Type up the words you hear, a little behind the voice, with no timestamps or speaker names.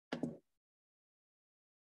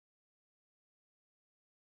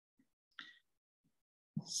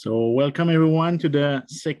So welcome everyone to the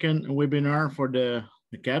second webinar for the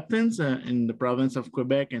captains in the province of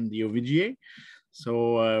Quebec and the OVGA.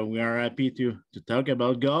 So we are happy to talk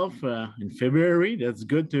about golf in February. That's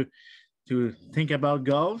good to think about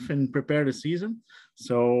golf and prepare the season.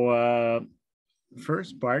 So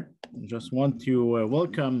first part, just want to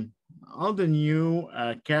welcome all the new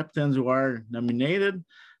captains who are nominated.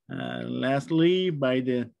 Lastly, by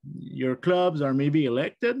your clubs or maybe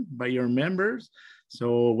elected by your members.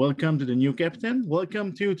 So welcome to the new captain.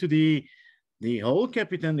 Welcome to the old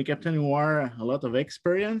captain, the captain who are a lot of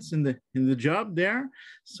experience in the job there.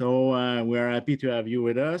 So we are happy to have you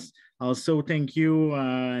with us. Also, thank you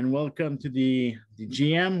and welcome to the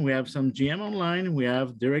GM. We have some GM online. We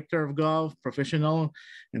have director of golf, professional,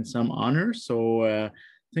 and some honors. So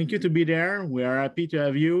thank you to be there. We are happy to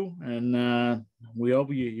have you, and we hope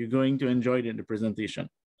you're going to enjoy the presentation.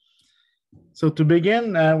 So to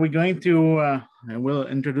begin, we're going to, I will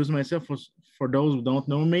introduce myself for those who don't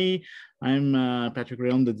know me. I'm Patrick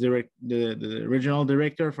Rayon, the regional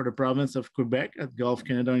director for the province of Quebec at Golf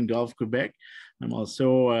Canada and Golf Quebec. I'm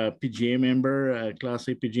also a PGA member, a Class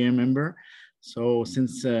A PGA member. So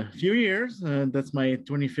since a few years, that's my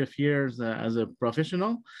 25th years as a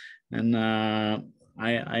professional. And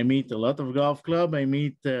I meet a lot of golf club. I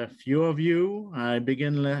meet a few of you. I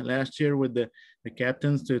began last year with the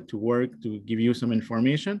captains to work to give you some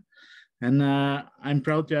information. And I'm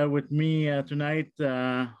proud to have with me tonight,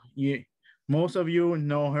 most of you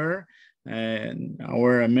know her, and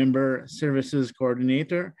our member services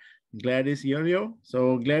coordinator, Gladys Yolio.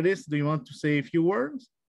 So Gladys, do you want to say a few words?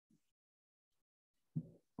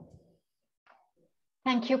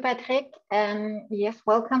 Thank you, Patrick. Yes,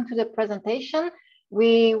 welcome to the presentation.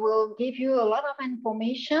 We will give you a lot of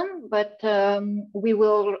information, but we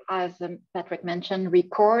will, as Patrick mentioned,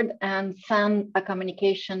 record and send a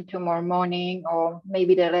communication tomorrow morning or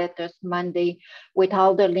maybe the latest Monday with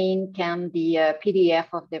all the link and the PDF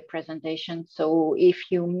of the presentation. So if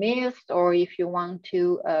you missed or if you want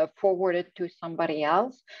to forward it to somebody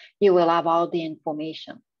else, you will have all the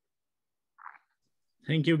information.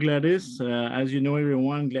 Thank you, Gladys. As you know,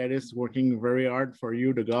 everyone, Gladys is working very hard for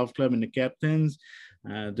you, the golf club and the captains.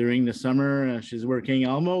 During the summer, she's working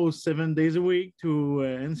almost 7 days a week to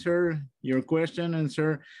answer your question,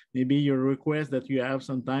 answer maybe your request that you have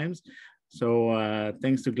sometimes. So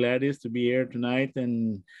thanks to Gladys to be here tonight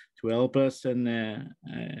and to help us and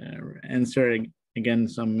answer again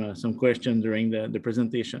some questions during the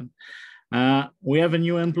presentation. We have a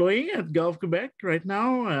new employee at Golf Quebec right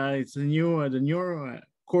now. It's the new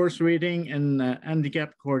course rating and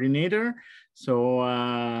handicap coordinator.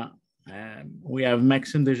 So we have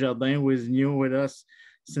Maxime Desjardins, who is new with us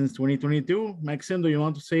since 2022. Maxime, do you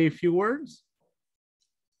want to say a few words?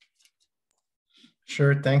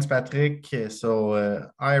 Sure, thanks, Patrick. So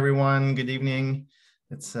hi, everyone, good evening.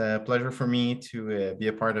 It's a pleasure for me to be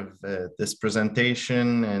a part of this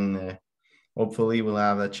presentation, and hopefully we'll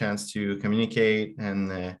have a chance to communicate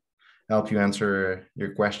and help you answer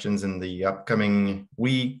your questions in the upcoming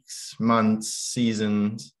weeks, months,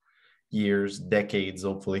 seasons, years, decades,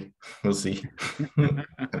 hopefully. We'll see.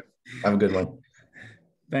 Have a good one.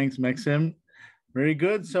 Thanks, Maxime. Very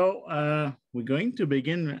good. So we're going to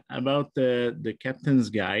begin about the captain's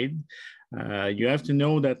guide. You have to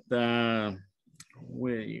know that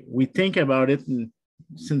we think about it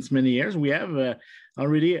since many years. We have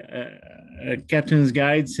already a captain's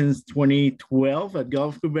guide since 2012 at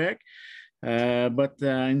Golf Quebec. But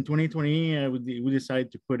in 2020, we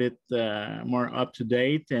decided to put it more up to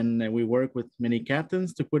date, and we work with many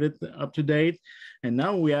captains to put it up to date. And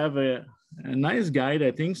now we have a nice guide,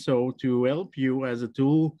 I think so, to help you as a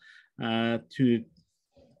tool to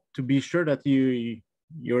be sure that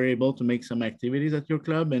you're able to make some activities at your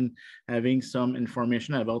club and having some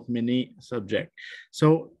information about many subjects.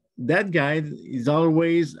 So that guide is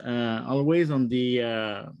always on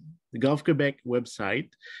the Golf Quebec website.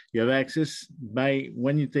 You have access by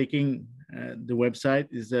when you're taking the website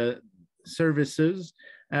is the services.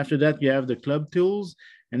 After that, you have the club tools,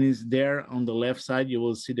 and it's there on the left side. You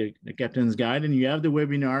will see the captain's guide, and you have the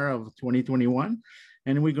webinar of 2021.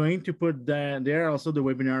 And we're going to put there also the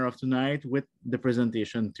webinar of tonight with the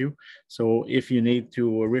presentation too. So if you need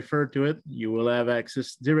to refer to it, you will have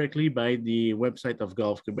access directly by the website of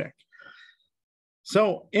Golf Quebec.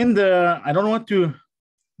 So I don't want to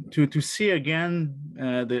see again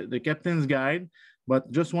the captain's guide, but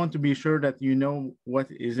just want to be sure that you know what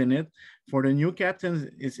is in it. For the new captains,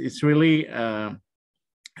 it's really a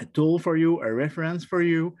tool for you, a reference for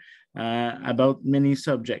you about many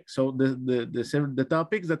subjects. So the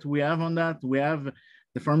topics that we have on that, we have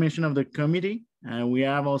the formation of the committee. We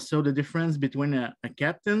have also the difference between a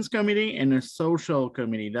captain's committee and a social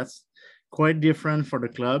committee. That's quite different for the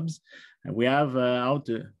clubs. We have how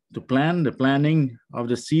to plan, the planning of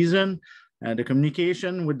the season, the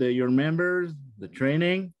communication with your members, the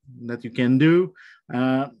training that you can do.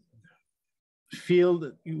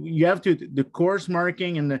 Field, you have to the course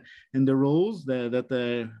marking and the rules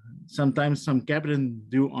that sometimes some captains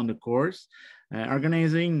do on the course.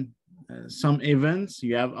 Organizing some events,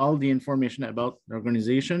 you have all the information about the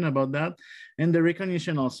organization about that, and the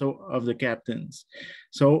recognition also of the captains.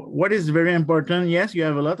 So what is very important, yes, you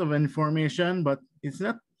have a lot of information, but it's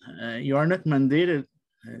not you are not mandated,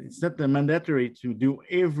 it's not mandatory to do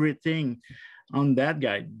everything on that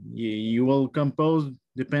guide. You will compose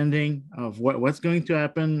depending of what's going to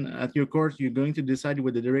happen at your course. You're going to decide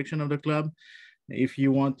with the direction of the club if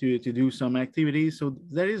you want to do some activities. So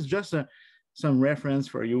there is just some reference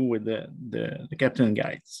for you with the captain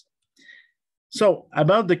guides. So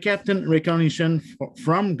about the captain recognition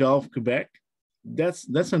from Golf Quebec, that's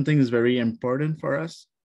something that's very important for us.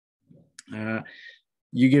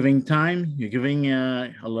 You're giving time, you're giving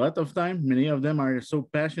a lot of time. Many of them are so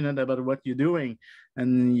passionate about what you're doing,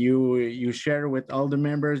 and you share with all the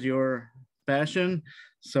members your passion.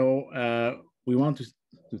 So we want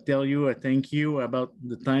to tell you a thank you about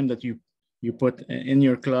the time that you put in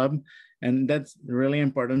your club, and that's really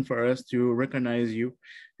important for us to recognize you.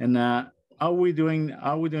 And how we doing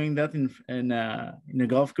that in the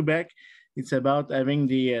Golf Quebec? It's about having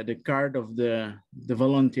the card of the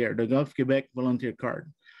volunteer, the Golf Quebec volunteer card.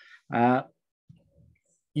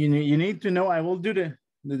 You need to know. I will do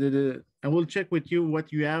I will check with you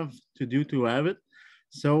what you have to do to have it.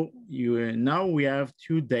 So now we have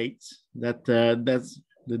 2 dates that's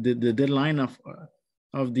the deadline of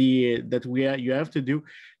you have to do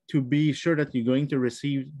to be sure that you're going to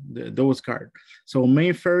receive those cards. So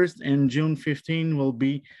May 1st and June 15 will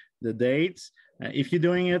be the dates. If you're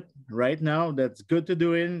doing it right now, that's good to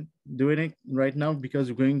doing it right now because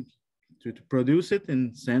we're going to produce it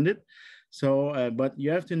and send it. So, but you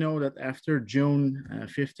have to know that after June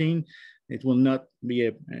 15, it will not be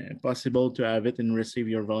possible to have it and receive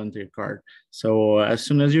your volunteer card. So as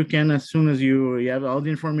soon as you can, as soon as you have all the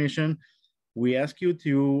information, we ask you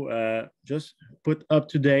to just put up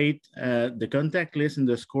to date the contact list in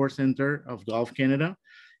the Score Center of Golf Canada,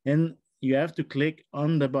 and you have to click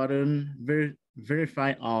on the button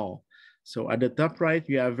verify all. So at the top right,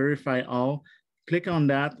 you have verify all. Click on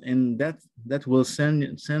that, and that will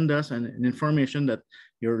send us an information that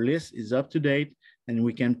your list is up to date and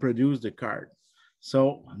we can produce the card.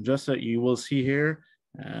 So just so you will see here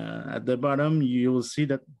at the bottom, you will see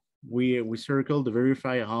that we circle the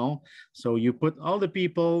verify all. So you put all the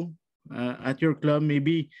people at your club.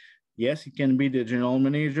 Maybe, yes, it can be the general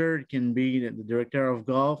manager, it can be the director of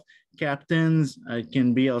golf, captains, it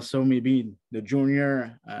can be also maybe the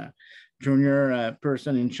junior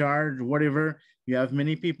person in charge, whatever. You have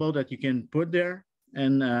many people that you can put there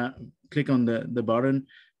and click on the button,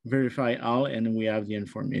 verify all, and we have the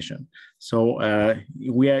information. So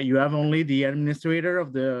you have only the administrator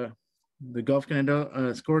of the Golf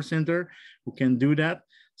Canada Score Center who can do that.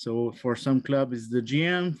 So for some clubs, the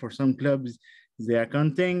GM, for some clubs, the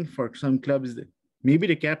accounting, for some clubs, maybe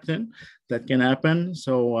the captain, that can happen.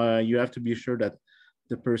 So you have to be sure that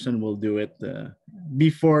the person will do it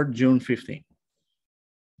before June 15th.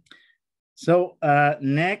 So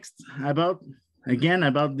next, about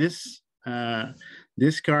this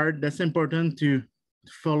this card, that's important to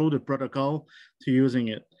follow the protocol to using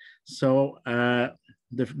it. So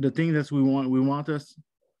the thing that we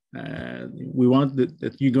want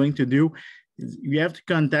that you're going to do is you have to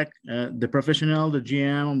contact the professional, the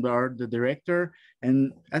GM, or the director,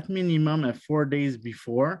 and at minimum 4 days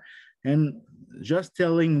before, and just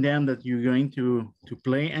telling them that you're going to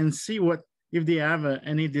play and see what if they have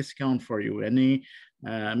any discount for you, any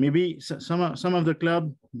maybe some of the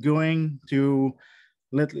club going to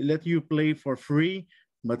let you play for free,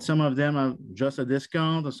 but some of them are just a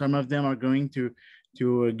discount, or some of them are going to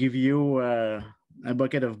give you a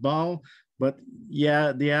bucket of ball. But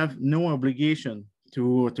yeah, they have no obligation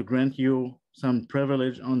to grant you some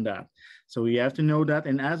privilege on that. So you have to know that.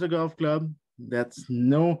 And as a golf club, that's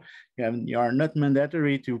you are not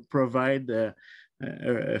mandatory to provide a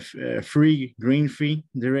free green fee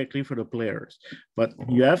directly for the players, but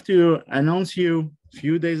you have to announce you a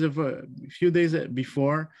few days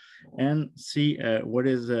before and see what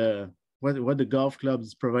the golf club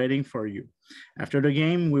is providing for you. After the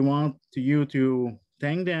game, we want you to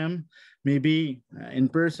thank them, maybe in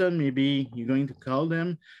person, maybe you're going to call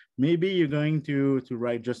them, maybe you're going to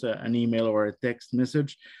write just an email or a text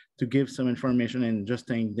message to give some information and just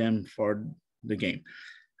thank them for the game.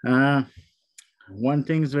 One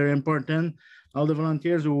thing is very important. All the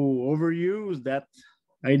volunteers who overuse that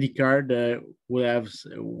ID card will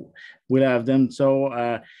have them.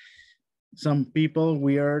 So some people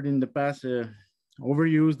we heard in the past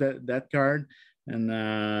overuse that card. And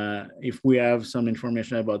if we have some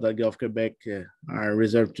information about that, Golf Quebec are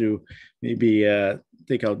reserved to maybe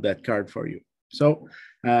take out that card for you. So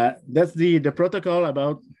that's the protocol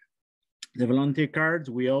about the volunteer cards.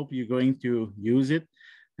 We hope you're going to use it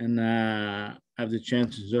and have the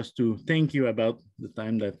chance just to thank you about the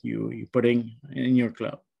time that you're putting in your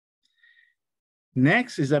club.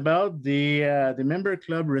 Next is about the member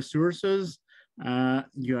club resources.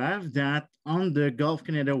 You have that on the Golf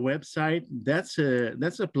Canada website. That's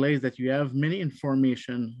a place that you have many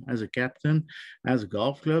information as a captain, as a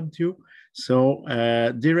golf club too. So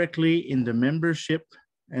directly in the membership,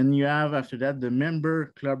 and you have after that the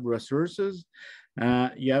member club resources.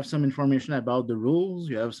 You have some information about the rules.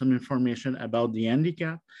 You have some information about the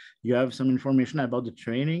handicap. You have some information about the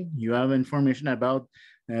training. You have information about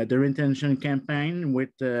the retention campaign with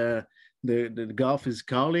the Golf is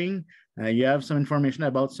Calling. You have some information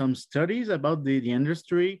about some studies about the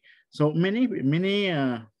industry. So many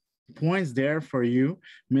points there for you.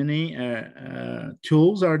 Many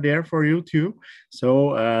tools are there for you too.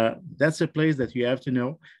 So that's a place that you have to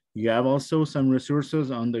know. You have also some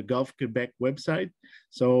resources on the Golf Quebec website.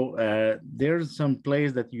 So there's some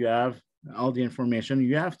place that you have all the information.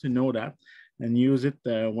 You have to know that and use it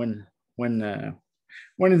when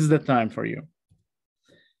it's the time for you.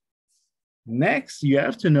 Next, you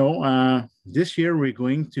have to know, this year we're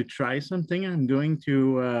going to try something. I'm going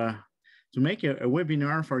to make a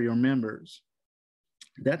webinar for your members.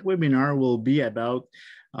 That webinar will be about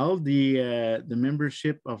all the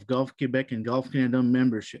membership of Golf Quebec and Golf Canada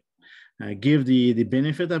membership. Give the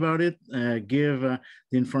benefit about it, give the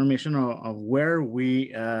information of where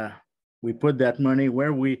we put that money,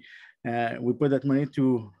 where we put that money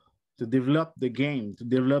to develop the game,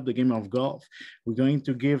 of golf. We're going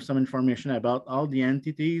to give some information about all the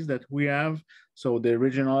entities that we have. So the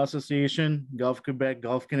regional association, Golf Quebec,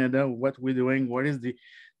 Golf Canada, what we're doing, what is the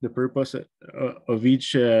purpose of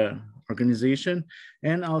each organization,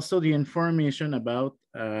 and also the information about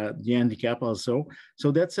the handicap also.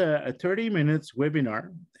 So that's a 30 minutes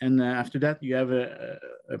webinar. And after that, you have a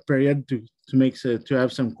period to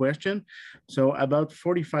have some question. So about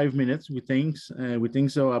 45 minutes, we think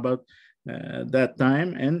so about that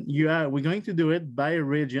time. And we're going to do it by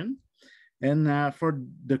region. And for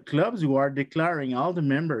the clubs who are declaring all the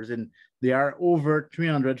members, and they are over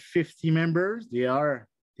 350 members, they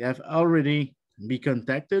have already be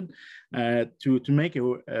contacted to make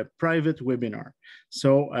a private webinar.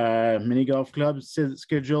 So many golf clubs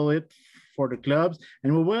schedule it for the clubs,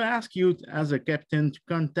 and we will ask you as a captain to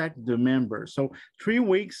contact the members. So 3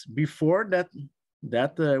 weeks before that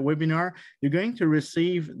webinar, you're going to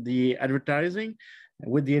receive the advertising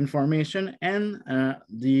with the information and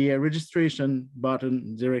the registration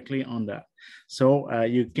button directly on that. So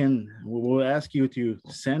we will ask you to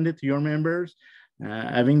send it to your members.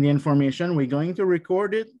 Having the information, we're going to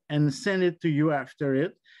record it and send it to you after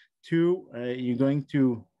it. You're going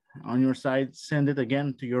to, on your side, send it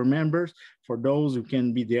again to your members for those who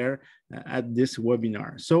can be there at this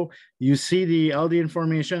webinar. So you see all the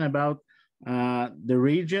information about the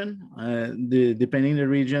region. Depending the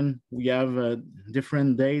region, we have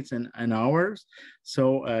different dates and hours.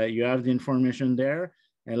 So you have the information there.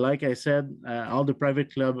 And like I said, all the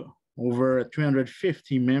private club, over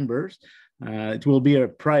 350 members, it will be a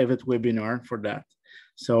private webinar for that.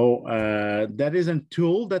 So that is a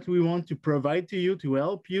tool that we want to provide to you to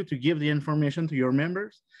help you to give the information to your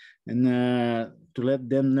members and to let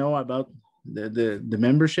them know about the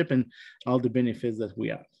membership and all the benefits that we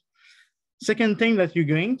have. Second thing that you're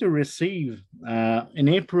going to receive in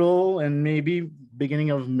April and maybe beginning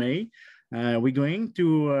of May, we're going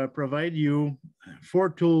to provide you 4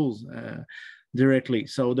 tools directly.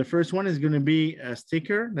 So the first one is going to be a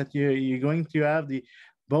sticker that you're going to have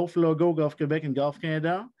both logo, Golf Quebec and Golf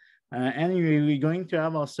Canada. And you're going to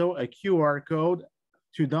have also a QR code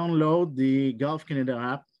to download the Golf Canada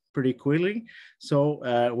app pretty quickly. So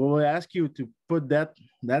we will ask you to put that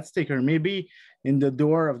sticker maybe in the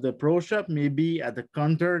door of the pro shop, maybe at the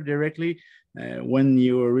counter directly when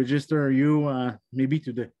you register maybe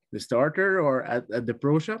to the starter or at the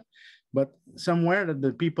pro shop, but somewhere that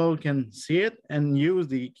the people can see it and use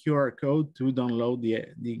the QR code to download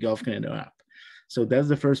the Golf Canada app. So that's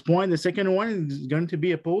the first point. The second one is going to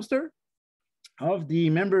be a poster of the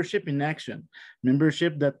membership in action.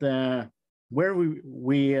 Membership that where we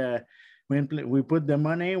put the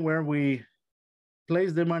money, where we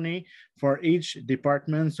place the money for each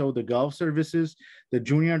department. So the golf services, the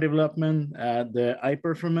junior development, the high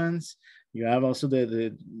performance. You have also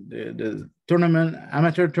the tournament,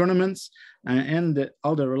 amateur tournaments, and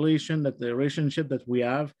all the relationship that we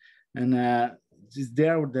have. And is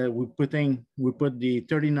there that we put the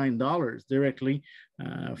 $39 directly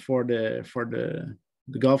for the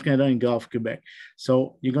Golf Canada and Golf Quebec.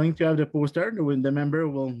 So you're going to have the poster when the member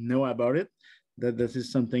will know about it. That this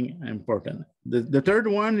is something important. The third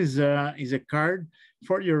one is a card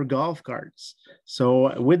for your golf cards.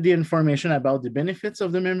 So with the information about the benefits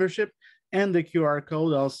of the membership and the QR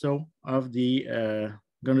code also of the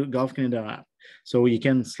Golf Canada app. So you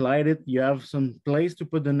can slide it. You have some place to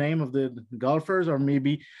put the name of the golfers, or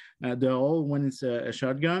maybe the hole when it's a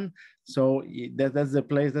shotgun. So that's the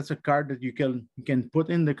place. That's a card that you can put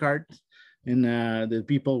in the card, and the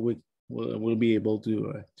people will be able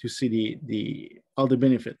to see all the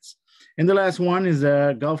benefits. And the last one is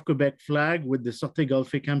a Golf Quebec flag with the Sortez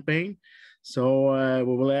Golfer campaign. So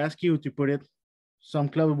we will ask you to put it. Some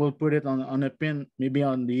club will put it on a pin, maybe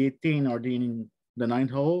on the 18 or the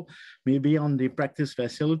 9th hole, maybe on the practice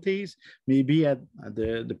facilities, maybe at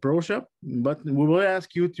the pro shop. But we will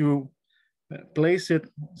ask you to place it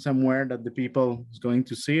somewhere that the people is going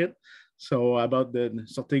to see it. So about the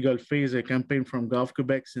Sortez Golfer is a campaign from Golf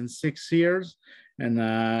Quebec since 6 years.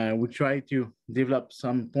 And we try to develop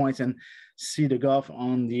some points and see the golf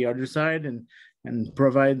on the other side and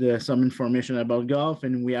provide some information about golf.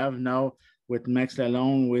 And we have now with Max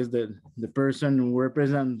Lalonde, with the person who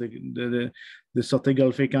represents the Sortez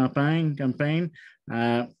Golfer campaign,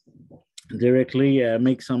 directly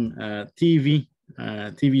make some TV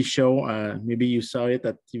show. Maybe you saw it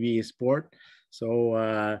at TVA Sport.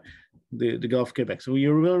 So the Golf Quebec. So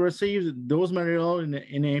you will receive those material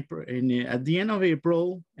in April, at the end of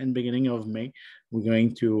April and beginning of May. We're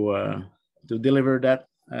going to deliver that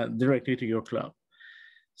directly to your club.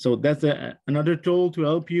 So that's another tool to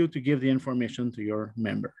help you to give the information to your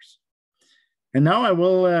members. And now I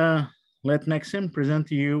will let Maxime present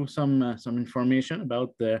to you some information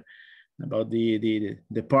about the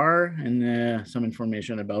par and some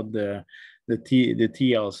information about the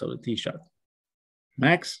tee also, the tee shot.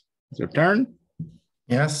 Max, it's your turn.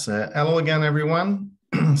 Yes, hello again, everyone.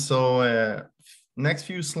 So next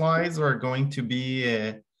few slides are going to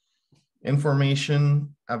be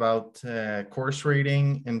information about course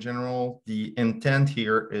rating in general. The intent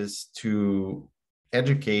here is to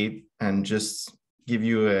educate and just give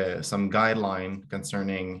you some guideline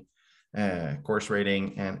concerning course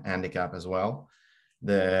rating and handicap as well.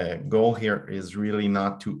 The goal here is really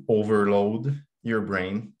not to overload your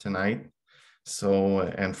brain tonight, so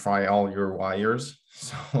and fry all your wires.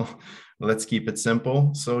 So let's keep it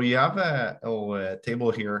simple. So you have a little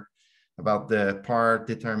table here about the par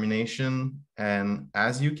determination, and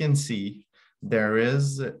as you can see, there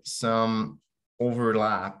is some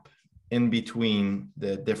overlap in between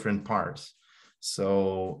the different pars.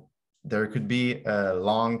 So there could be a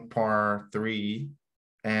long par 3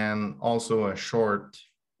 and also a short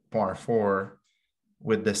par 4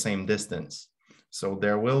 with the same distance. So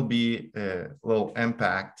there will be a little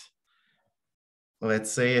impact.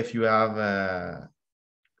 Let's say if you have a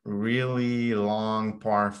really long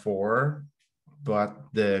par 4, but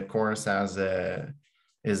the course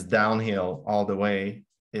is downhill all the way,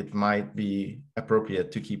 it might be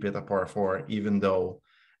appropriate to keep it a par 4, even though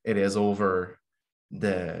it is over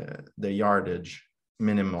the yardage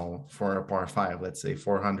minimal for a par 5. Let's say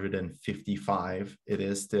 455, it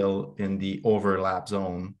is still in the overlap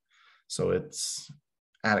zone, so it's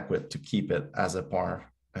adequate to keep it as a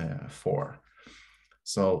par 4.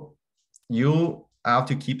 So you have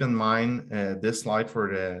to keep in mind this slide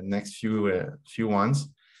for the next few ones.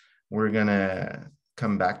 We're gonna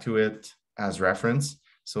come back to it as reference.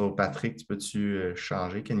 So Patrick, peux-tu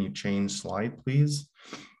changer? Can you change slide, please?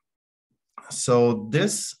 So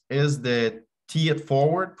this is the Tee It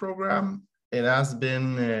Forward program. It has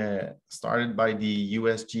been started by the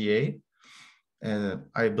USGA.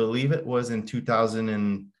 I believe it was in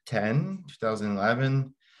 2010,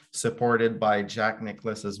 2011, supported by Jack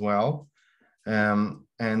Nicklaus as well. And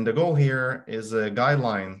the goal here is a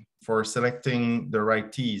guideline for selecting the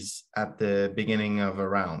right tees at the beginning of a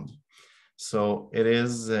round. So it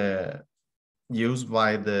is used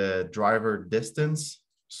by the driver distance.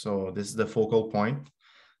 So this is the focal point.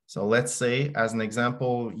 So let's say, as an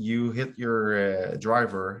example, you hit your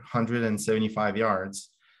driver 175 yards.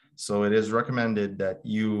 So it is recommended that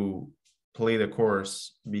you play the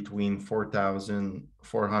course between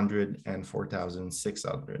 4,400 and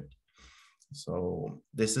 4,600. So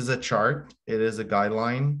this is a chart. It is a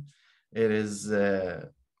guideline. It is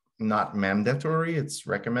not mandatory, it's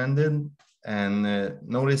recommended. And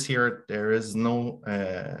notice here, there is no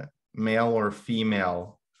male or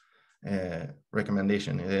female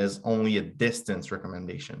recommendation. It is only a distance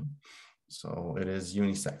recommendation. So it is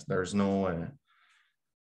unisex. There's no,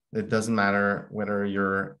 it doesn't matter whether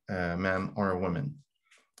you're a man or a woman.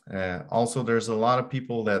 Also, there's a lot of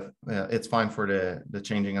people that, it's fine for the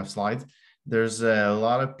changing of slides. There's a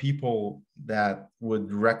lot of people that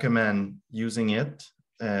would recommend using it.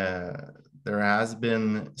 There has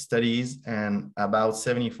been studies, and about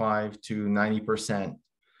 75 to 90%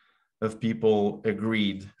 of people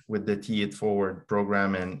agreed with the Tee It Forward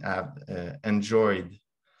program and have enjoyed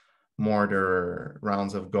more their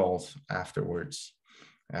rounds of golf afterwards,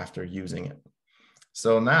 after using it.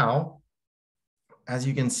 So now, as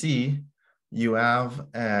you can see, you have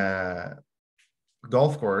a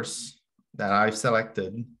golf course that I've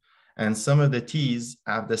selected, and some of the tees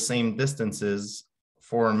have the same distances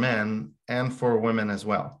for men and for women as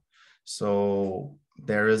well. So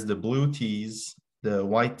there is the blue tees, the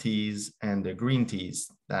white tees, and the green tees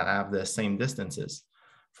that have the same distances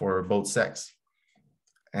for both sex.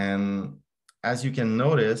 And as you can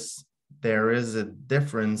notice, there is a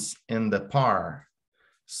difference in the par.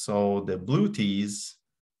 So the blue tees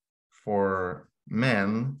for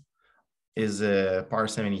men is a par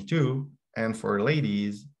 72, and for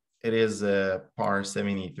ladies, it is a par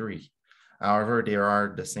 73. However, they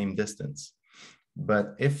are the same distance.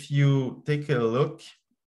 But if you take a look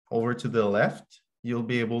over to the left, you'll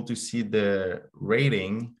be able to see the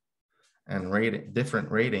rating and different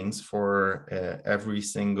ratings for every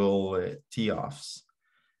single tee-offs.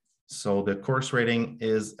 So the course rating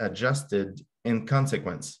is adjusted in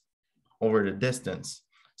consequence over the distance.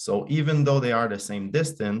 So even though they are the same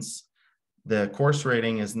distance, the course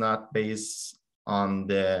rating is not based on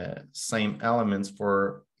the same elements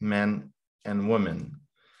for men and women.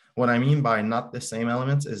 What I mean by not the same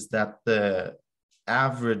elements is that the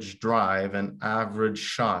average drive and average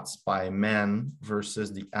shots by men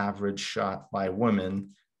versus the average shot by women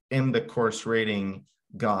in the course rating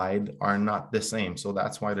guide are not the same. So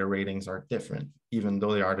that's why the ratings are different, even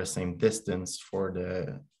though they are the same distance for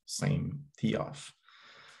the same tee off.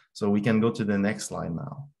 So we can go to the next slide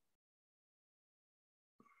now.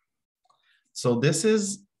 So this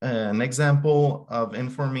is an example of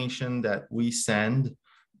information that we send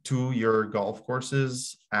to your golf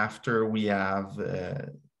courses after we have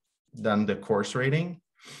done the course rating.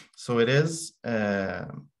 So it is,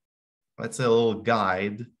 let's say, a little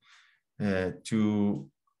guide to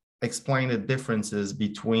explain the differences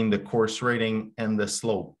between the course rating and the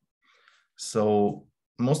slope. So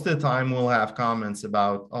most of the time we'll have comments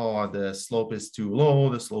about, oh, the slope is too low,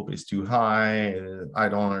 the slope is too high, I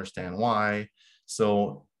don't understand why.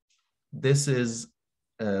 So this is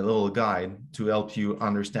a little guide to help you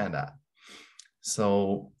understand that.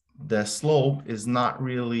 So the slope is not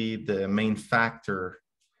really the main factor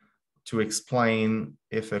to explain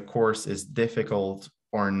if a course is difficult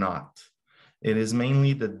or not. It is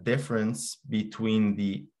mainly the difference between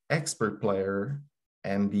the expert player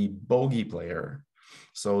and the bogey player.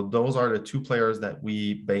 So those are the two players that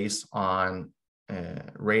we base on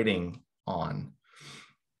rating on.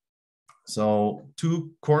 So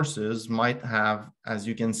two courses might have, as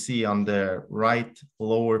you can see on the right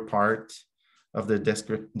lower part of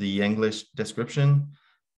the English description,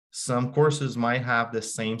 some courses might have the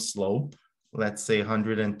same slope, let's say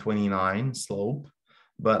 129 slope,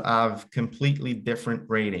 but have completely different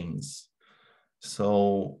ratings.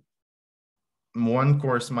 So one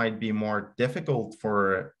course might be more difficult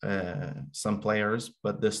for some players,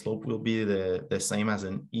 but the slope will be the same as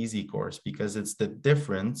an easy course, because it's the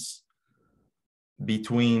difference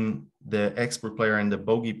between the expert player and the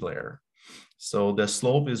bogey player. So the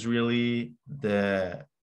slope is really the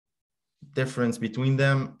difference between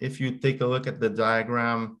them. If you take a look at the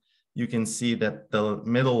diagram, you can see that the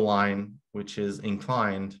middle line, which is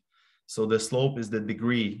inclined, so the slope is the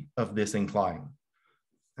degree of this incline.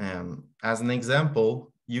 As an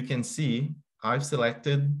example, you can see I've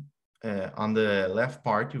selected on the left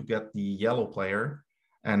part, you've got the yellow player,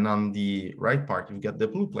 and on the right part, you've got the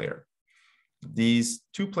blue player. These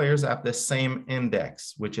two players have the same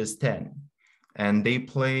index, which is 10, and they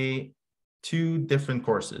play two different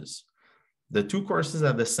courses. The two courses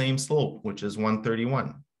have the same slope, which is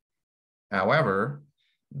 131. However,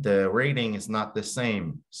 the rating is not the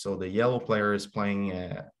same. So the yellow player is playing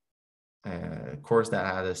a course that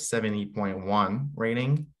has a 70.1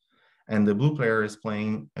 rating, and the blue player is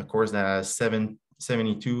playing a course that has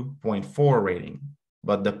 72.4 rating,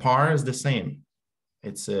 but the par is the same.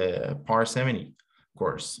 It's a par 70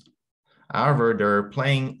 course. However, their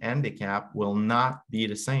playing handicap will not be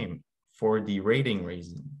the same for the rating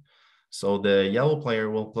reason. So the yellow player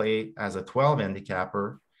will play as a 12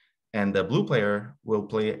 handicapper, and the blue player will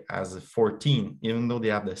play as a 14. Even though they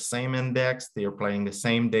have the same index, they are playing the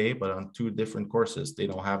same day, but on two different courses, they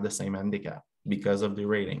don't have the same handicap because of the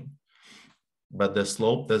rating. But the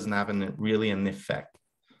slope doesn't have really an effect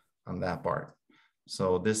on that part.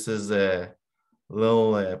 So this is a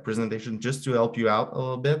little presentation just to help you out a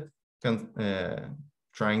little bit,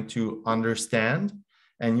 trying to understand.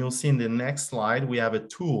 And you'll see in the next slide, we have a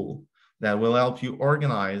tool that will help you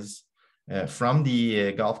organize from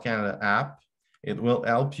the Golf Canada app. It will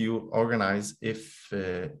help you organize if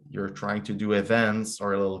you're trying to do events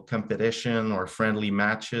or a little competition or friendly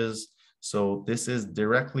matches. So this is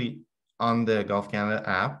directly on the Golf Canada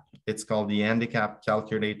app. It's called the Handicap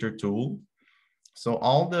Calculator tool. So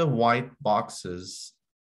all the white boxes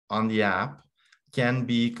on the app can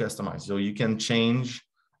be customized. So you can change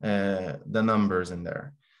the numbers in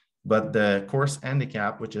there. But the course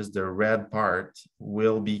handicap, which is the red part,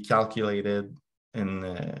 will be calculated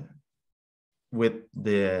in with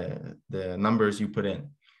the numbers you put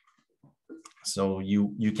in. So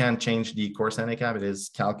you can't change the course handicap. It is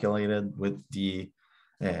calculated with the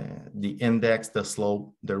index, the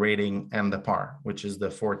slope, the rating, and the par, which is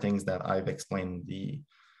the four things that I've explained in the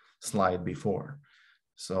slide before.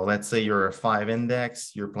 So let's say you're a 5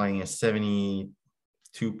 index, you're playing a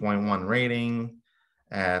 72.1 rating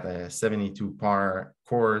at a 72 par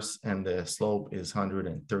course, and the slope is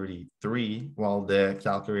 133, while the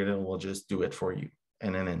calculator will just do it for you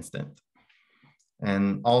in an instant.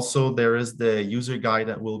 And also there is the user guide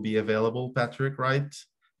that will be available, Patrick, right?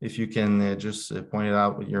 If you can just point it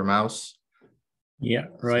out with your mouse. Yeah,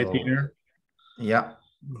 right here. Yeah,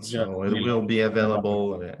 so it will be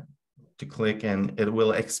available to click, and it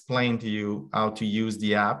will explain to you how to use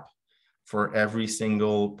the app for every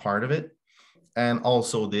single part of it. And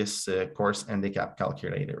also this course handicap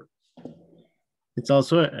calculator. It's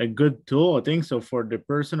also a good tool, I think, so for the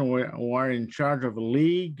person who are in charge of a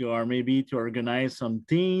league, or maybe to organize some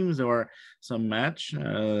teams or some match.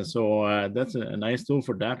 That's a nice tool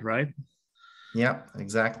for that, right? Yeah,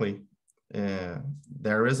 exactly.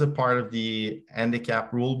 There is a part of the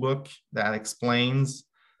handicap rule book that explains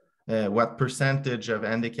what percentage of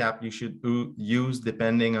handicap you should use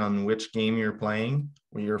depending on which game you're playing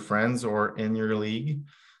with your friends or in your league.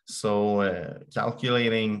 So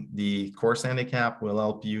calculating the course handicap will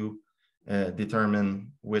help you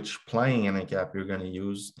determine which playing handicap you're going to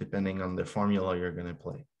use depending on the formula you're going to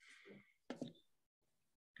play.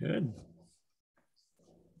 Good.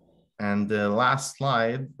 And the last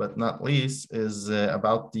slide, but not least, is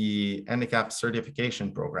about the handicap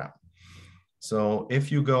certification program. So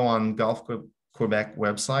if you go on Golf Quebec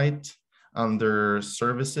website under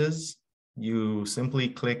services, you simply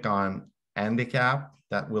click on handicap.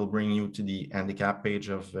 That will bring you to the handicap page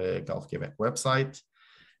of Golf Quebec website.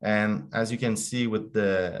 And as you can see with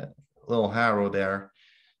the little arrow there,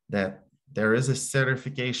 that there is a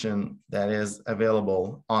certification that is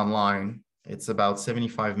available online. It's about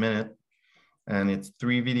 75 minutes and it's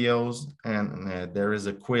 3 videos, and there is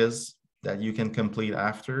a quiz that you can complete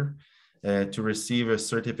after to receive a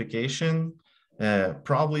certification.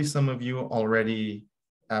 Probably some of you already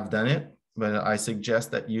have done it, but I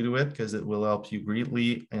suggest that you do it because it will help you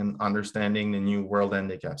greatly in understanding the new World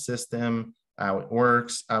Handicap system, how it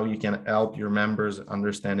works, how you can help your members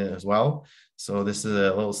understand it as well. So this is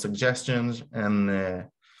a little suggestions. And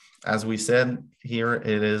as we said here,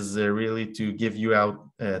 it is really to give you out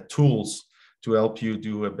tools to help you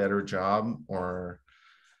do a better job or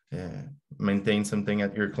maintain something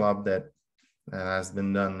at your club that has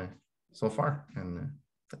been done so far. And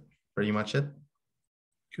pretty much it.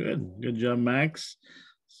 Good job, Max.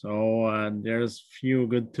 So there's few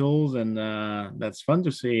good tools, and that's fun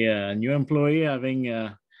to see a new employee having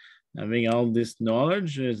all this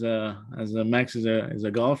knowledge. As Max is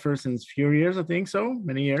a golfer since few years, I think so,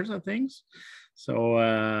 many years, I think. So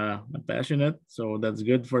passionate. So that's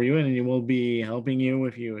good for you, and he will be helping you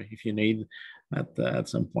if you need at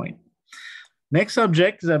some point. Next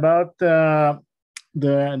subject is about the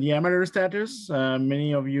amateur status.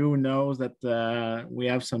 Many of you knows that we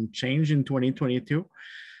have some change in 2022.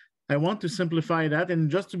 I want to simplify that, and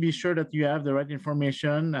just to be sure that you have the right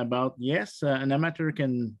information about, yes, an amateur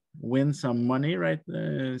can win some money, right?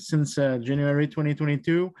 Since January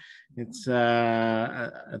 2022, it's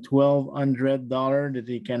a $1,200 that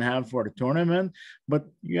he can have for the tournament, but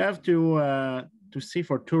you have to see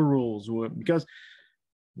for 2 rules, because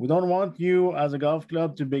we don't want you as a golf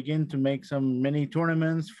club to begin to make many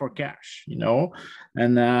tournaments for cash, you know,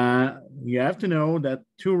 and you have to know that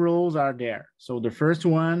two rules are there. So the first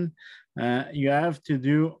one, you have to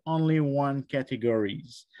do only one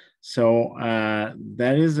categories. So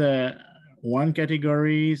that is one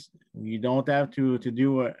categories. You don't have to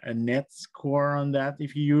do a net score on that.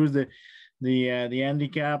 If you use the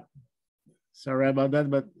handicap, sorry about that,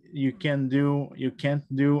 but you can't do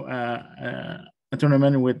a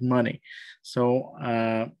tournament with money. So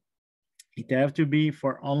it have to be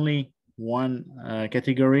for only one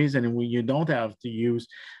categories, and you don't have to use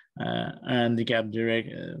handicap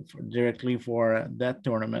directly for that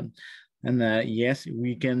tournament. And yes,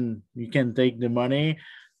 we can take the money,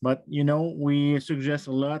 but you know, we suggest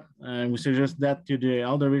a lot. We suggest that to the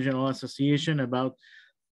Alder Regional Association about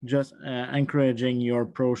just encouraging your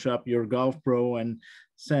pro shop, your golf pro, and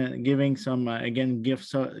giving some again gift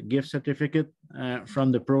certificate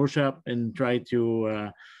from the pro shop, and try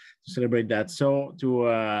to celebrate that. So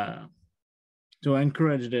to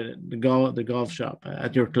encourage the golf shop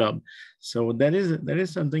at your club. So that is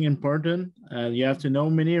something important. You have to know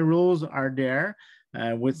many rules are there.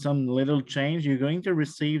 With some little change, you're going to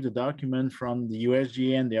receive the document from the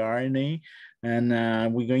USGA and the R&A, and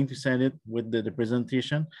we're going to send it with the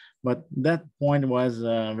presentation. But that point was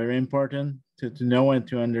very important to know and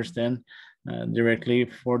to understand directly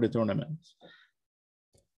for the tournament.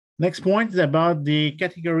 Next point is about the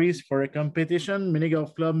categories for a competition. Many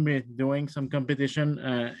golf clubs doing some competition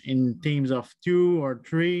in teams of 2 or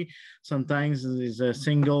 3. Sometimes it's a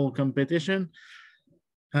single competition.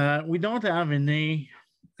 We don't have any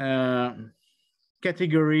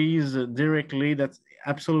categories directly. That's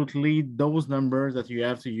absolutely those numbers that you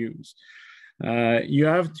have to use. You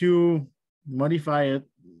have to modify it,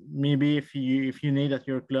 maybe if you need at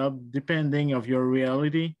your club, depending of your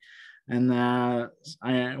reality. And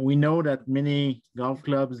we know that many golf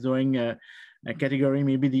clubs doing a category,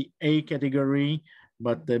 maybe the A category,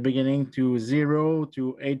 but beginning to 0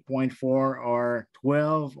 to 8.4 or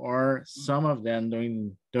 12, or some of them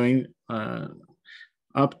doing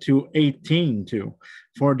up to 18 too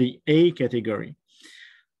for the A category.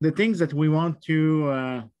 The things that we want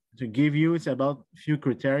to give you is about a few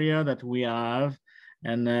criteria that we have,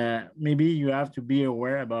 and maybe you have to be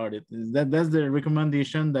aware about it. That's the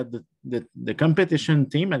recommendation that the competition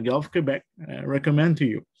team at Golf Quebec recommend to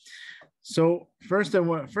you. So first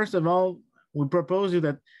of all, we propose you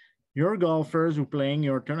that your golfers who are playing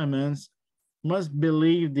your tournaments must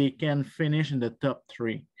believe they can finish in the top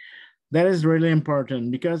 3. That is really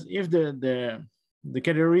important, because if the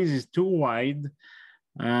categories is too wide,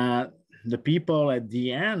 the people at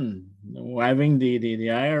the end having the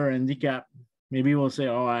higher handicap maybe will say,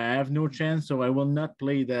 oh, I have no chance, so I will not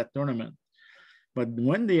play that tournament. But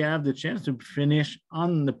when they have the chance to finish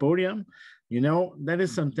on the podium, you know, that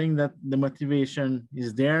is something that the motivation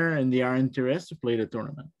is there and they are interested to play the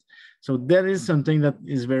tournament. So that is something that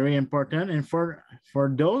is very important. And for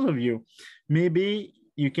those of you, maybe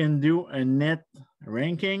you can do a net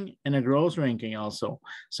ranking and a gross ranking also.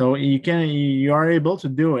 So you are able to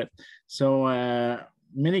do it. So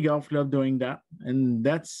many golf clubs doing that, and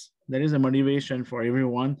that is a motivation for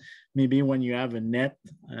everyone. Maybe when you have a net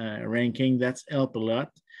ranking, that's help a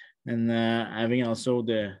lot, and having also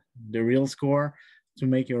the real score to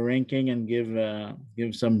make your ranking and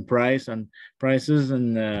give some prizes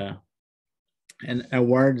and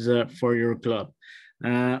awards for your club.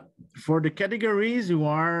 For the categories, we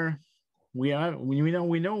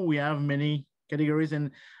know we have many categories,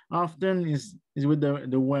 and often is with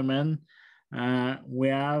the women. We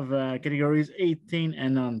have categories 18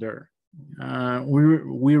 and under.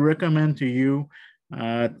 We recommend to you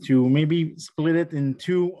to maybe split it in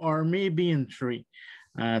 2 or maybe in 3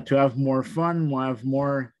 to have more fun, have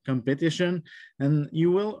more competition, and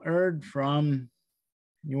you will hear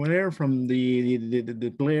from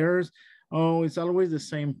the players, oh, it's always the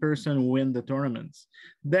same person win the tournaments.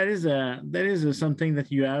 That is something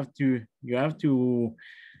that you have to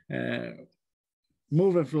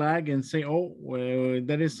move a flag and say, oh, well,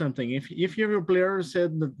 that is something. If your player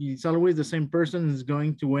said that it's always the same person is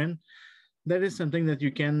going to win, that is something that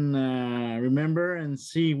you can remember and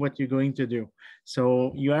see what you're going to do.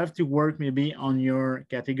 So you have to work maybe on your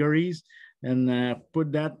categories and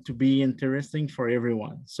put that to be interesting for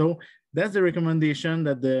everyone. So that's the recommendation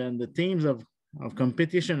that the teams of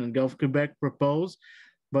competition and Golf Quebec propose.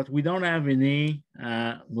 but we don't have any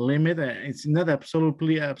limit. It's not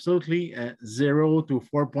absolutely 0 to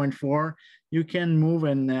 4.4. You can move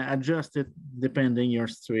and adjust it depending your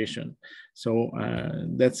situation. So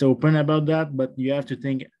that's open about that, but you have to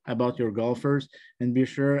think about your golfers and be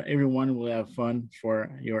sure everyone will have fun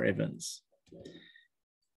for your events.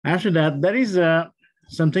 After that, that is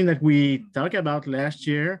something that we talked about last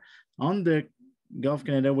year. On the Golf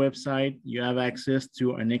Canada website, you have access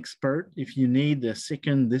to an expert if you need a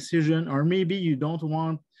second decision, or maybe you don't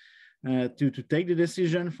want to take the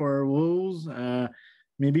decision for rules,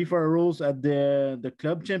 maybe for rules at the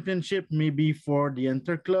club championship, maybe for the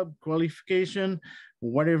inter-club qualification,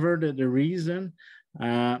 whatever the reason.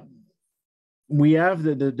 We have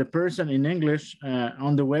the person in English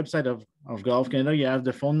on the website of Golf Canada. You have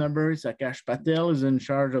the phone number. Akash Patel is in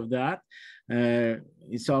charge of that.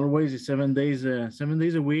 It's always 7 days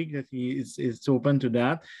a week that it's open to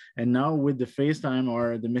that. And now with the FaceTime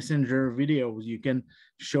or the Messenger videos, you can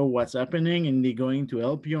show what's happening and they're going to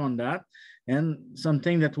help you on that. And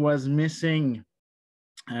something that was missing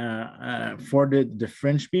for the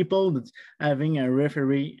French people, that's having a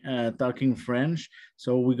referee talking French.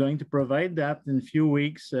 So we're going to provide that in a few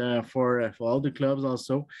weeks for all the clubs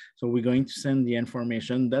also. So we're going to send the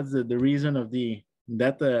information. That's the reason of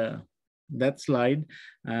that slide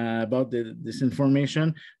about this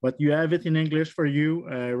information, but you have it in English for you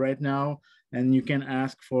right now, and you can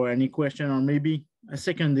ask for any question or maybe a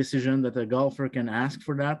second decision that a golfer can ask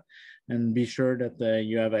for that, and be sure that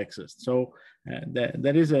you have access. So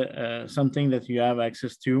that is something that you have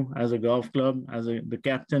access to as a golf club, as the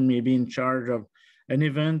captain may be in charge of an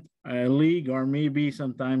event, a league, or maybe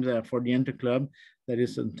sometimes for the inter-club. That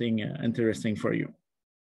is something interesting for you.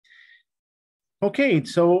 Okay,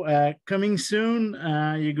 so coming soon,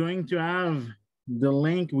 you're going to have the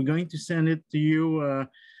link. We're going to send it to you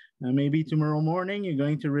maybe tomorrow morning. You're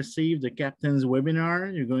going to receive the captain's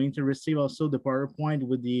webinar. You're going to receive also the PowerPoint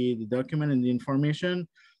with the document and the information.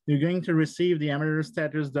 You're going to receive the amateur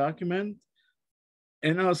status document,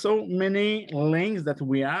 and also many links that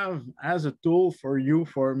we have as a tool for you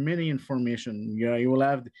for many information. You will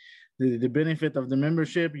have the benefit of the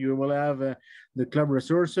membership. You will have the club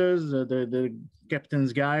resources, the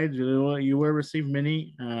captain's guide. You will receive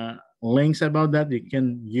many links about that you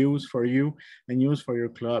can use for you and use for your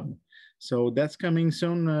club. So that's coming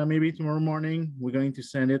soon, maybe tomorrow morning. We're going to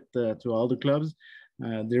send it to all the clubs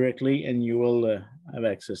directly, and you will have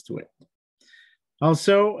access to it.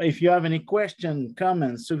 Also, if you have any question,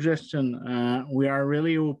 comments, suggestion, we are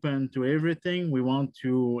really open to everything. We want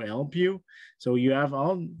to help you. So you have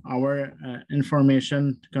all our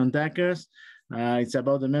information to contact us. It's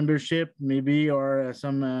about the membership, maybe, or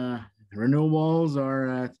some renewals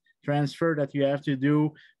or transfer that you have to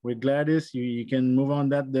do with Gladys. You can move on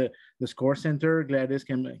that, the score center. Gladys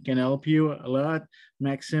can help you a lot.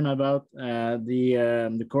 Maxim about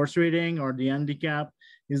the course rating or the handicap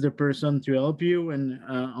is the person to help you. And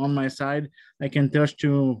on my side, I can touch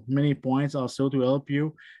to many points also to help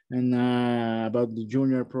you, and about the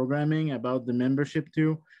junior programming, about the membership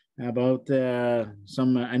too, about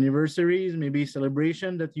some anniversaries, maybe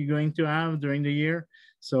celebration that you're going to have during the year.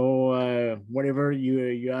 So whatever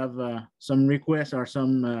you have some requests or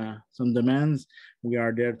some demands, we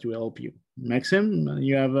are there to help you. Maxim,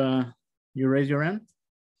 you raise your hand?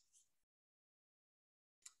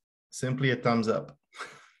 Simply a thumbs up.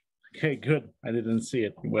 Okay, good. I didn't see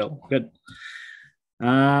it. Well, good.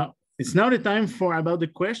 It's now the time for about the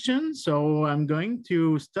question. So I'm going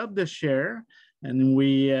to stop the share, and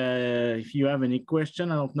if you have any question,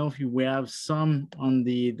 I don't know if we have some on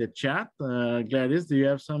the chat. Gladys, do you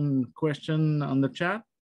have some question on the chat?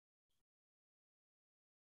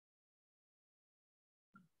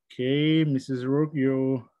 Okay, Mrs. Rook,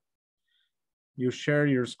 you share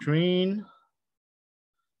your screen.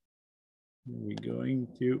 We're going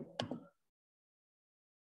to,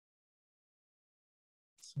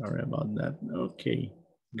 sorry about that. Okay,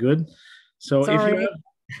 good. So sorry.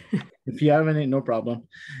 if you have any, no problem.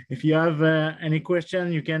 If you have any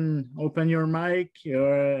question, you can open your mic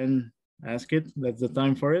and ask it. That's the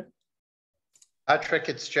time for it. Patrick,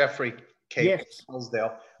 it's Jeffrey Cape, yes.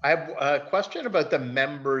 Hillsdale. I have a question about the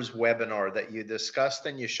members webinar that you discussed,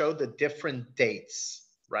 and you showed the different dates,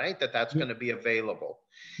 right? That's going to be available.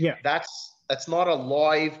 Yeah. That's not a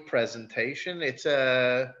live presentation. It's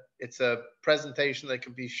a presentation that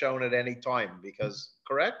can be shown at any time, because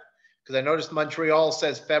correct? Because I noticed Montreal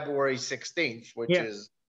says February 16th, which is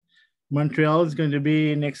Montreal is going to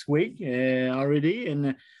be next week already,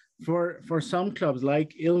 and for some clubs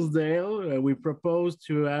like Hillsdale, we propose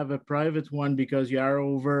to have a private one because you are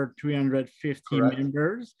over 350 Correct.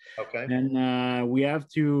 members. Okay. And we have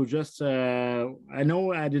to just, I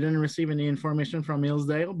know I didn't receive any information from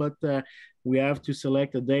Hillsdale, but we have to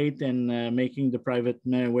select a date and making the private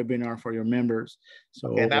webinar for your members. So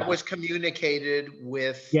okay, that was communicated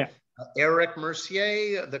with Eric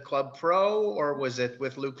Mercier, the club pro, or was it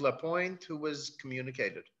with Luc Lapointe who was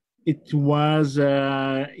communicated? It was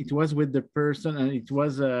with the person, and it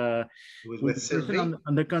was with the person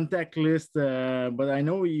on the contact list. But I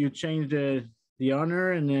know you changed the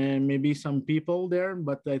honor and maybe some people there,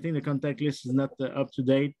 but I think the contact list is not up to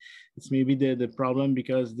date. It's maybe the problem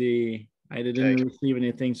because I didn't receive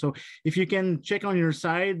anything. So if you can check on your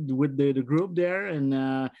side with the group there, and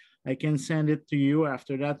I can send it to you.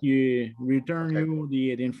 After that, you return you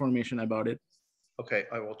the information about it. Okay,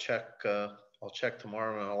 I will check. I'll check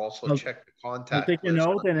tomorrow, and I'll also check the contact. I'll take a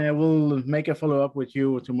note, and I will make a follow-up with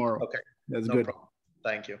you tomorrow. Okay, that's no good. Problem.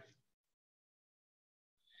 Thank you.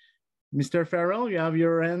 Mr. Farrell, you have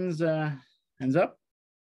your hands up?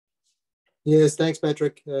 Yes, thanks,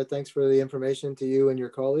 Patrick. Thanks for the information to you and your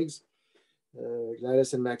colleagues,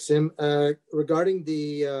 Gladys and Maxime. Regarding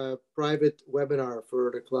the private webinar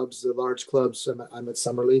for the clubs, the large clubs, I'm at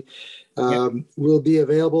Summerlee, will be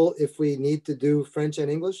available if we need to do French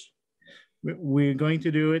and English? We're going to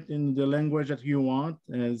do it in the language that you want.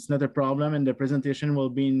 It's not a problem, and the presentation will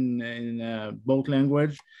be in both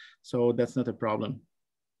language, so that's not a problem.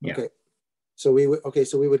 Yeah. Okay. So we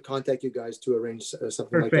would contact you guys to arrange something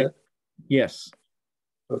Perfect. like that? Yes.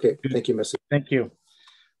 Okay. Thank you, Mr. Thank you.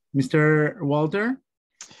 Mr. Walter?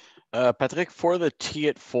 Patrick, for the Tee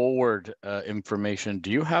It Forward information, do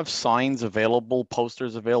you have signs available,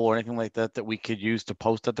 posters available, or anything like that that we could use to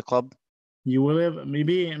post at the club? You will have,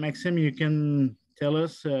 maybe Maxime, you can tell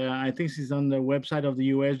us. I think it's on the website of the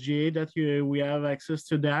USGA that we have access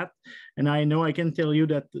to that. And I know I can tell you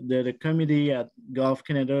that the committee at Golf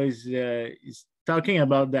Canada is talking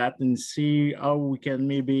about that and see how we can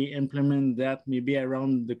maybe implement that maybe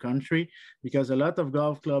around the country, because a lot of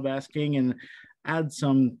golf club asking and add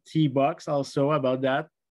some tee box also about that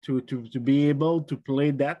to be able to play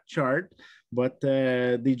that chart. But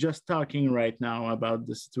they're just talking right now about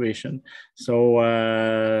the situation. So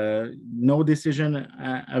no decision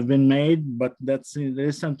have been made, but there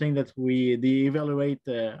is something that they evaluate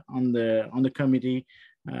on the committee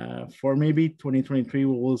for maybe 2023.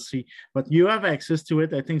 We will see. But you have access to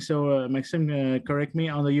it, I think so. Maxime, correct me,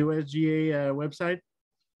 on the USGA website.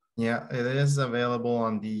 Yeah, it is available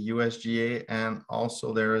on the USGA, and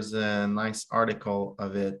also there is a nice article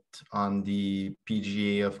of it on the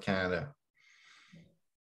PGA of Canada.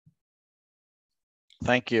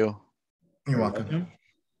 Thank you. You're welcome.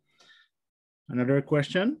 Another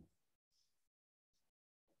question?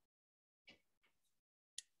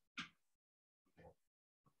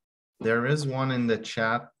 There is one in the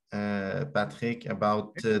chat, Patrick,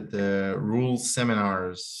 about the rules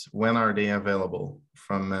seminars. When are they available,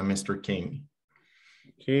 from Mr. King?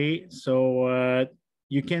 Okay, so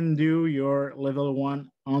you can do your level 1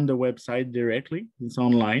 on the website directly. It's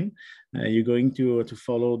online. You're going to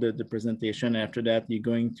follow the presentation. After that, you're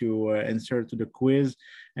going to answer to the quiz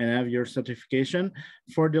and have your certification.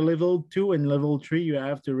 For the level 2 and level 3, you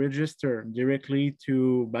have to register directly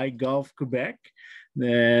by Golf Quebec.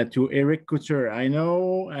 To Eric Couture. I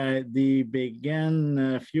know they began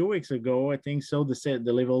a few weeks ago, I think so. They said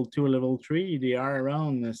the level 2, level 3, they are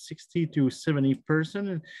around 60 to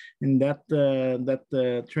 70% in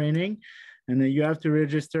that training. And you have to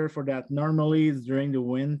register for that. Normally it's during the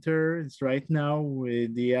winter. It's right now.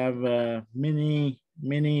 They have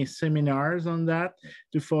many seminars on that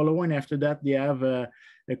to follow. And after that, they have a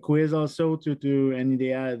quiz also and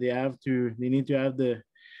they need to have the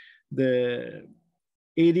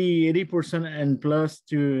 80% and plus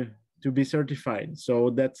to be certified. So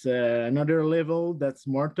that's another level that's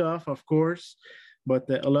more tough, of course, but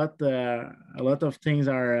a lot of things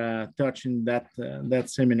are touched in that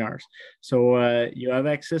seminars. So you have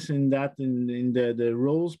access in that in the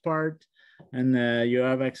rules part, and you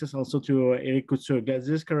have access also to Eric Couture.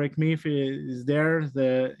 Gladys, correct me if it is there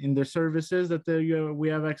in the services that we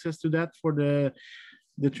have access to that for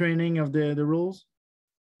the training of the rules.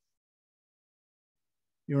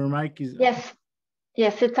 Your mic is...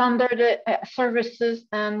 Yes, it's under the services,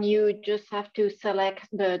 and you just have to select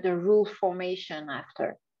the rule formation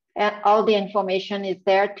after. And all the information is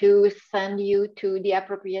there to send you to the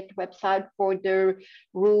appropriate website for the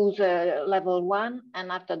rules level 1,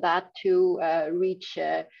 and after that to reach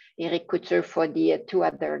Eric Couture for the 2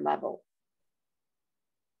 other level.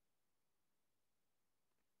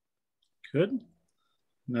 Good.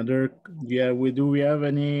 Yeah, do we have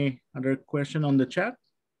any other question on the chat?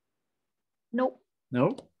 No.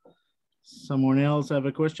 No? Someone else have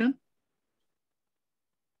a question?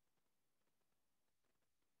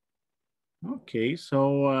 Okay,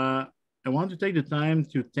 so I want to take the time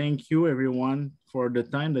to thank you everyone for the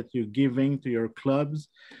time that you're giving to your clubs,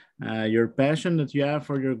 your passion that you have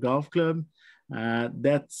for your golf club.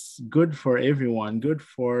 That's good for everyone, good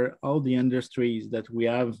for all the industries that we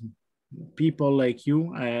have people like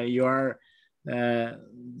you. You are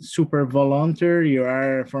super volunteer. You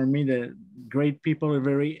are, for me, the great people,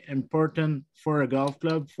 very important for a golf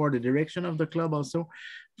club, for the direction of the club also,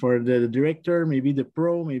 for the director, maybe the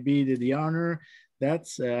pro, maybe the owner.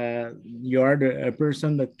 That's you are a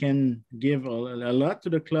person that can give a lot to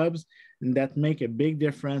the clubs, and that make a big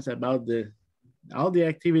difference about all the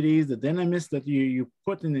activities, the dynamics that you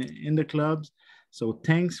put in the clubs. So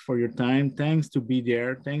thanks for your time. Thanks to be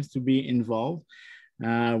there. Thanks to be involved.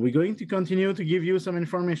 We're going to continue to give you some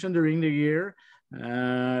information during the year.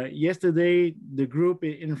 Yesterday, the group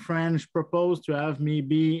in French proposed to have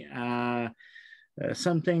maybe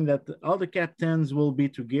something that all the captains will be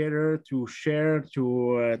together to share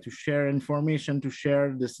information, to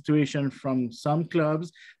share the situation from some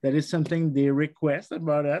clubs. That is something they request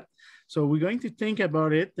about that. So we're going to think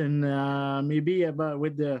about it, and maybe about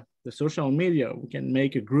with the social media, we can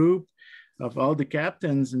make a group of all the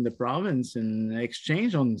captains in the province and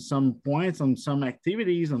exchange on some points, on some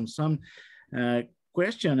activities, on some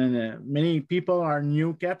question. And many people are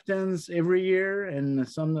new captains every year, and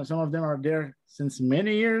some of them are there since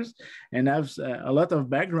many years and have a lot of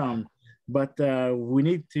background. But we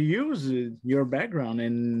need to use your background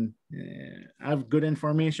and have good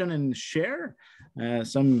information and share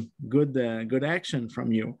some good action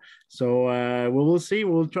from you. So we will see.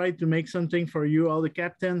 We'll try to make something for you, all the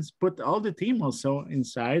captains, put all the team also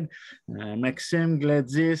inside. Maxime,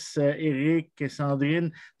 Gladys, Eric,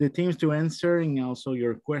 Sandrine, the teams to answering also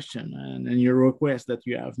your question and your request that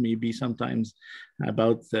you have maybe sometimes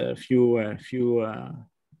about a few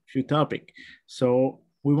topic. So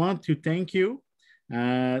we want to thank you.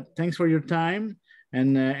 Thanks for your time.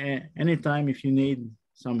 And anytime if you need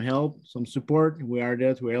some help, some support, we are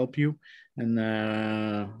there to help you.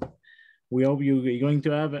 And we hope you're going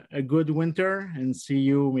to have a good winter and see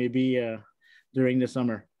you maybe during the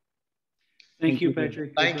summer. Thank you,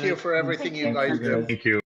 Patrick. Thank you for everything you guys do. Thank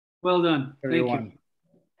you. Well done. Everyone.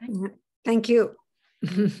 Thank you. Thank you.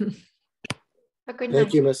 A good night.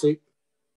 Thank you, Messi.